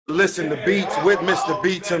listen to beats with Mr.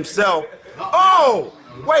 Beats himself. Oh,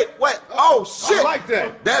 wait, oh shit. I like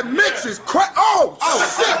that. That mix is crack. Oh,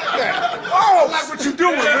 shit. I like what you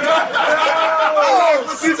doing, man. I like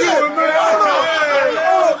what you doing, man.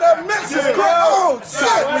 Oh, that mix is crack. Oh,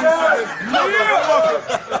 shit.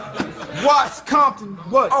 Watts, Compton,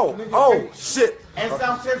 what? Oh, shit. And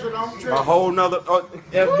South Central don't trip. A whole nother. Hold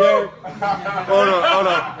on.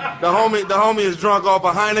 The homie is drunk off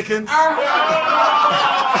a Heineken.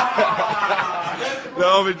 The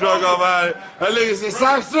homie drunk off a Heineken. That nigga said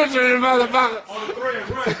South Central in the motherfucker.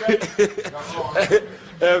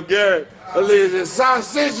 F. Gary. That nigga said South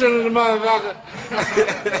Central in the motherfucker.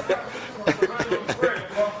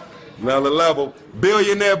 Another level.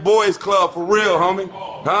 Billionaire Boys Club for real, homie.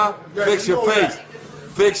 Huh? Fix your face.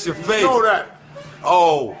 Fix your face. Know that.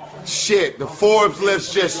 Oh, shit. The Forbes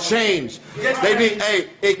list just changed. They need, hey,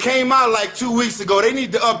 it came out like 2 weeks ago. They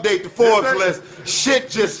need to update the Forbes list. Shit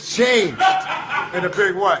just changed. In a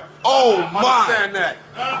big way. Oh, my. Understand that.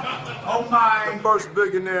 Oh, my. The first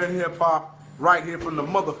billionaire in hip hop, right here from the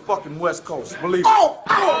motherfucking West Coast. Believe it. Oh,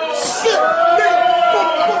 shit.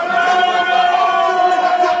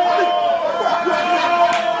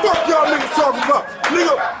 Fuck y'all niggas talking about.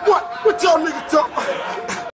 Nigga, what? What y'all niggas talking about?